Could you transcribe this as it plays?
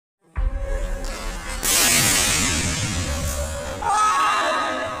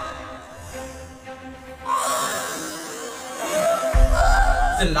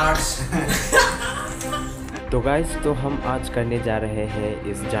the large. तो guys, तो हम आज करने जा रहे हैं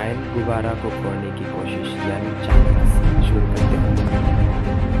इस जायंट गुब्बारा को फोड़ने की कोशिश, यानी चैलेंज। शुरू करते हैं।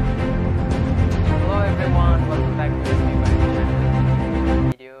 Hello everyone, welcome back to this new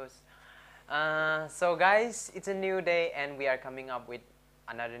videos. So guys, it's a new day and we are coming up with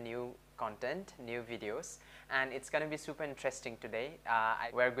another new content, new videos, and it's gonna be super interesting today.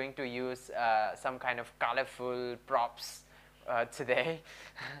 We're going to use some kind of colorful props today.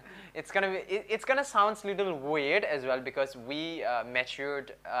 It's gonna sound a little weird as well because we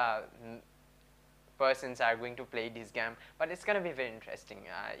matured persons are going to play this game, but it's gonna be very interesting.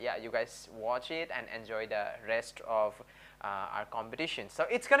 Yeah, you guys watch it and enjoy the rest of our competition. So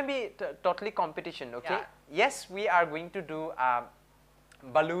it's gonna be totally competition, okay? Yeah. Yes, we are going to do a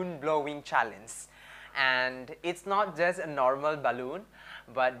balloon blowing challenge, and it's not just a normal balloon,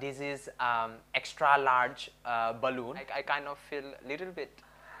 but this is extra large balloon. I kind of feel a little bit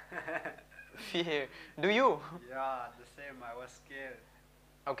fear. Do you? Yeah, the same. I was scared.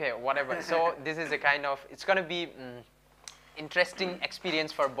 Okay, whatever. So this is a kind of, it's gonna be interesting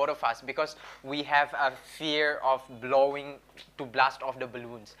experience for both of us because we have a fear of blast off the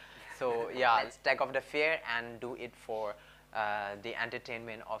balloons. So yeah, let's take off the fear and do it for the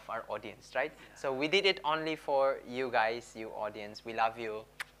entertainment of our audience, right? Yeah. So we did it only for you guys, you audience. We love you.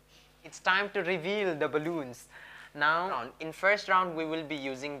 It's time to reveal the balloons. Now, in first round, we will be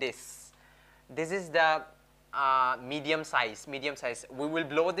using this. This is the medium size. We will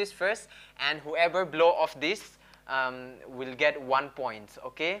blow this first, and whoever blow off this will get 1 point.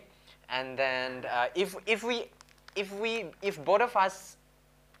 Okay, and then if both of us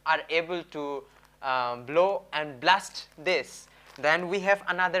are able to blow and blast this, then we have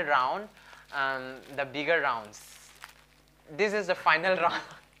another round, the bigger rounds. This is the final round.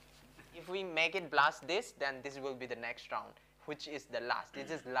 If we make it blast this, then this will be the next round, which is the last. This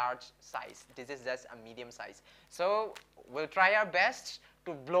is large size. This is just a medium size. So we'll try our best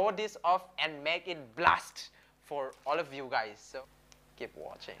to blow this off and make it blast for all of you guys. So keep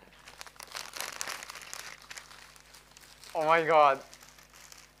watching. Oh my God.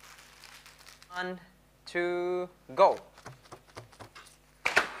 1, 2, go.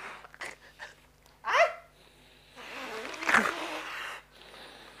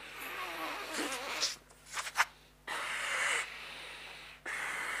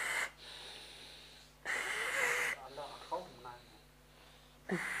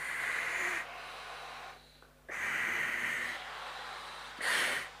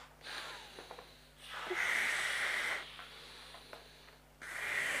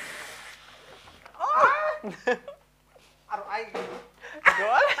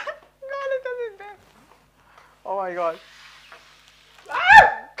 Oh my God.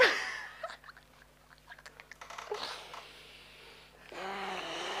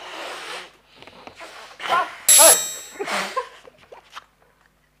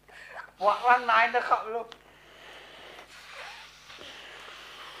 One nine nó khóc luôn.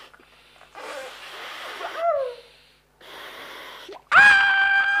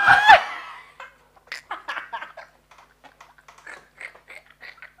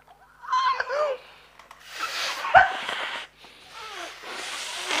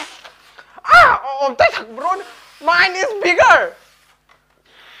 Mine is bigger.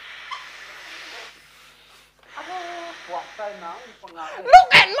 Look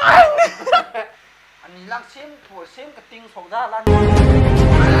at mine. Anh lang xem của xem cái tiếng phồng ra lan.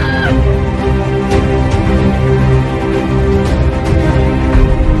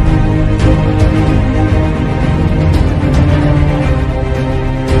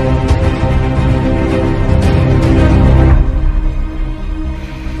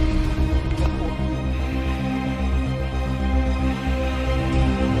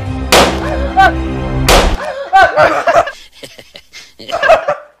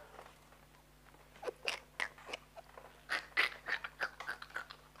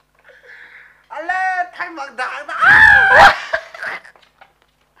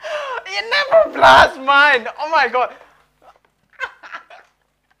 You never blast mine. Oh my God.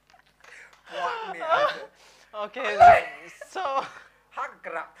 Okay, so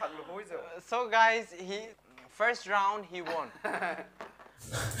guys, first round he won.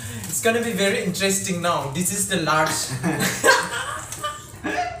 It's gonna be very interesting now. This is the large.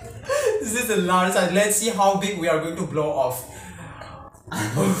 This is the large size. Let's see how big we are going to blow off.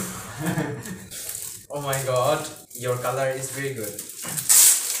 Oh my God, your color is very good.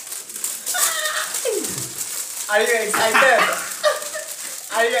 Are you excited?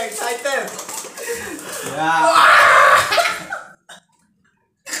 Are you excited? Yeah.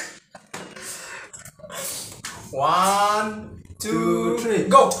 One, 2, 3,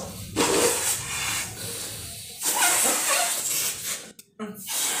 go!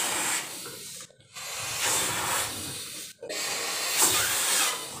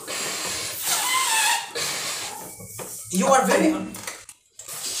 You are very...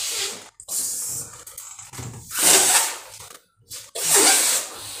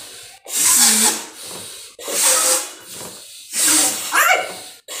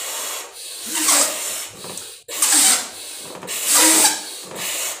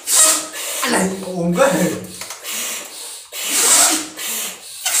 Này ổn quá.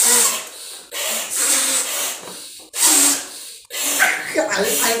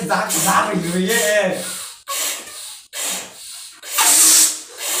 Anh giá phải người ấy.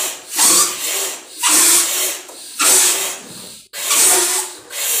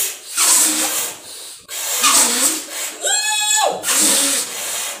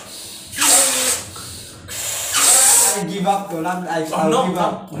 I give up, Dolan. I give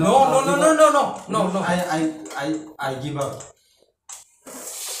up. No. I give up.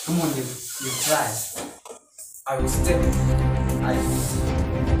 Come on, you try. I will step.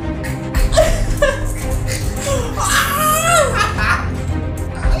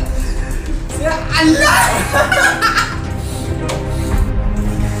 Allah!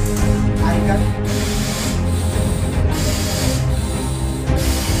 I got.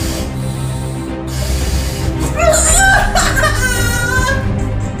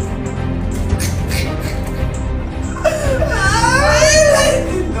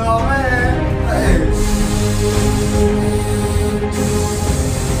 No man.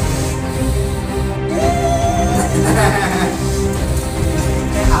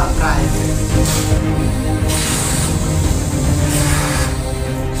 I'll try.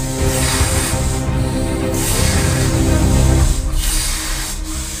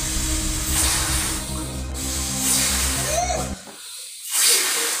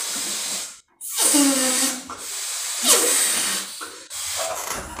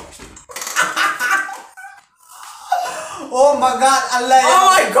 Oh my god, Allah. Oh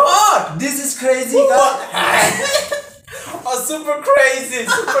my god! This is crazy, God. Oh, super crazy.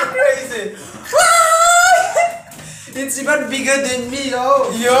 It's even bigger than me,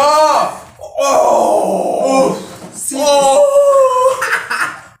 oh. Yeah. Oh. See? Oh.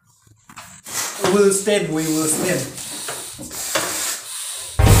 We will stand.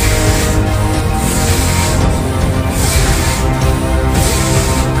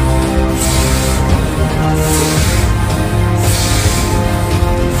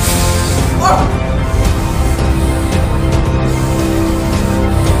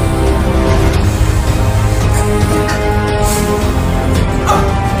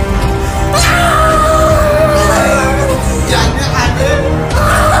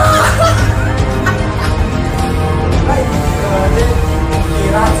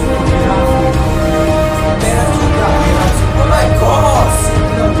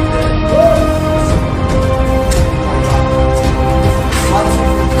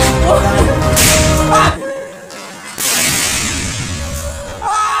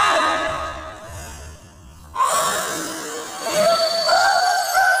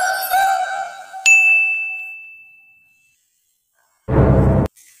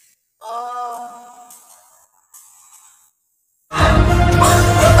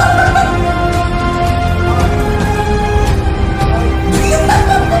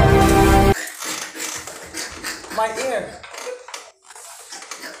 My ear.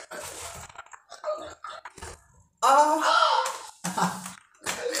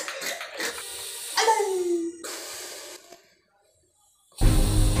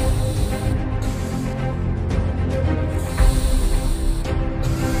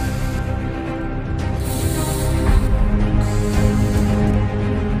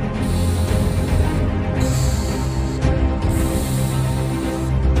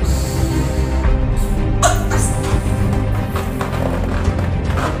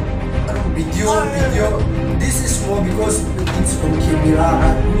 Video. This is more because it's on camera.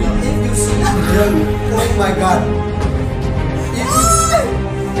 If you see it, oh my god. If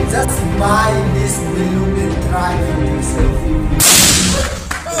it's just buy this balloon and try for yourself.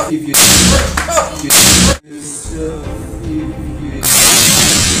 If you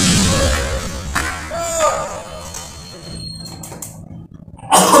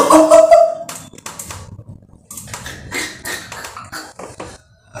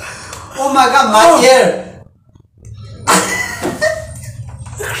oh my god, my ear!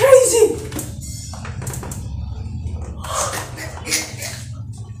 Crazy!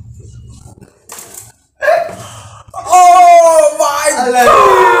 Oh my god!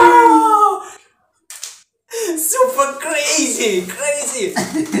 Super crazy!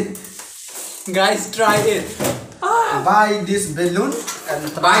 Guys, try it. Buy this balloon and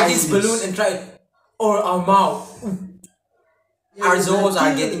Buy this balloon and try it. Or our mouth. Our jaws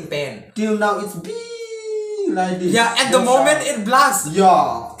are getting pain. Till now it's big like this. Yeah, at the moment it blasts.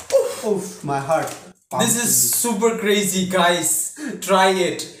 Yeah. Oof, my heart. This is super crazy, guys. Try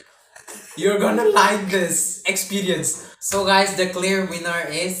it. You're gonna like this experience. So guys, the clear winner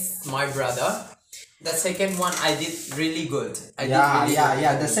is my brother. The second one I did really good. I did really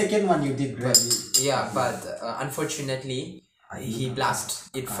good. The second one you did great. Yeah, but unfortunately he blasted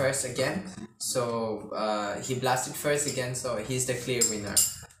it first again. So he blasted first again. So he's the clear winner.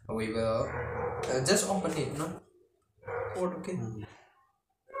 We will just open it, no? Okay.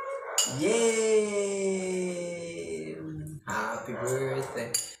 Yay! Happy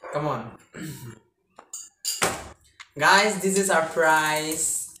birthday! Come on, guys. This is our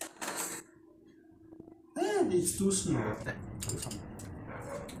prize. It's too small.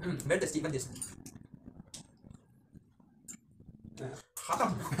 Where does even this?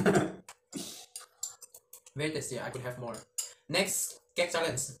 Very tasty. I could have more. Next cake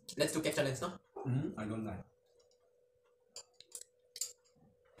challenge. Let's do cake challenge, no? I don't like.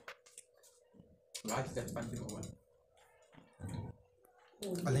 Right, that's fine. One.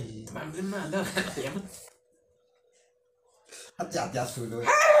 Bạn Bạn mà đó tiệm. hati-hati dulu.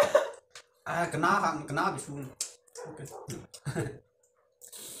 Kena bisun.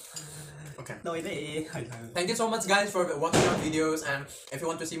 Okay. No ini. Thank you so much, guys, for watching our videos. And if you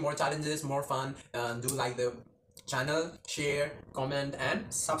want to see more challenges, more fun, do like the channel, share, comment, and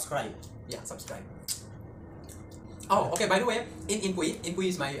Subscribe. yeah, subscribe. Oh, okay. By the way, in Inpui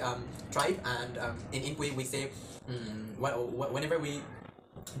is my tribe, and in Inpui we say whenever we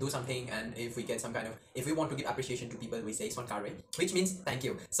do something, and if we get some kind of, if we want to give appreciation to people, we say "Swankare," which means thank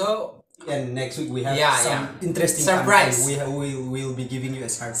you. So And next week we have some interesting surprise. content. We will be giving you a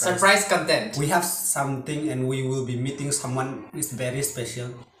surprise. Surprise content. We have something, and we will be meeting someone who is very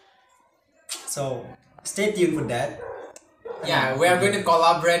special. So stay tuned for that. Yeah, we are going to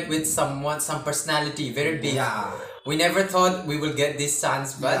collaborate with someone, some personality, very big. Yeah. We never thought we will get this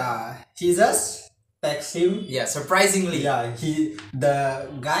chance, but He just text him. yeah, surprisingly. Yeah, the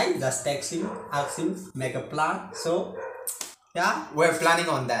guy just text him, ask him, make a plan. So yeah, We're planning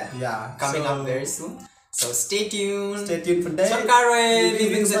on that. yeah, Coming so up very soon. So stay tuned. Stay tuned for that. Swankare,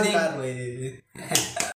 living the Swankare.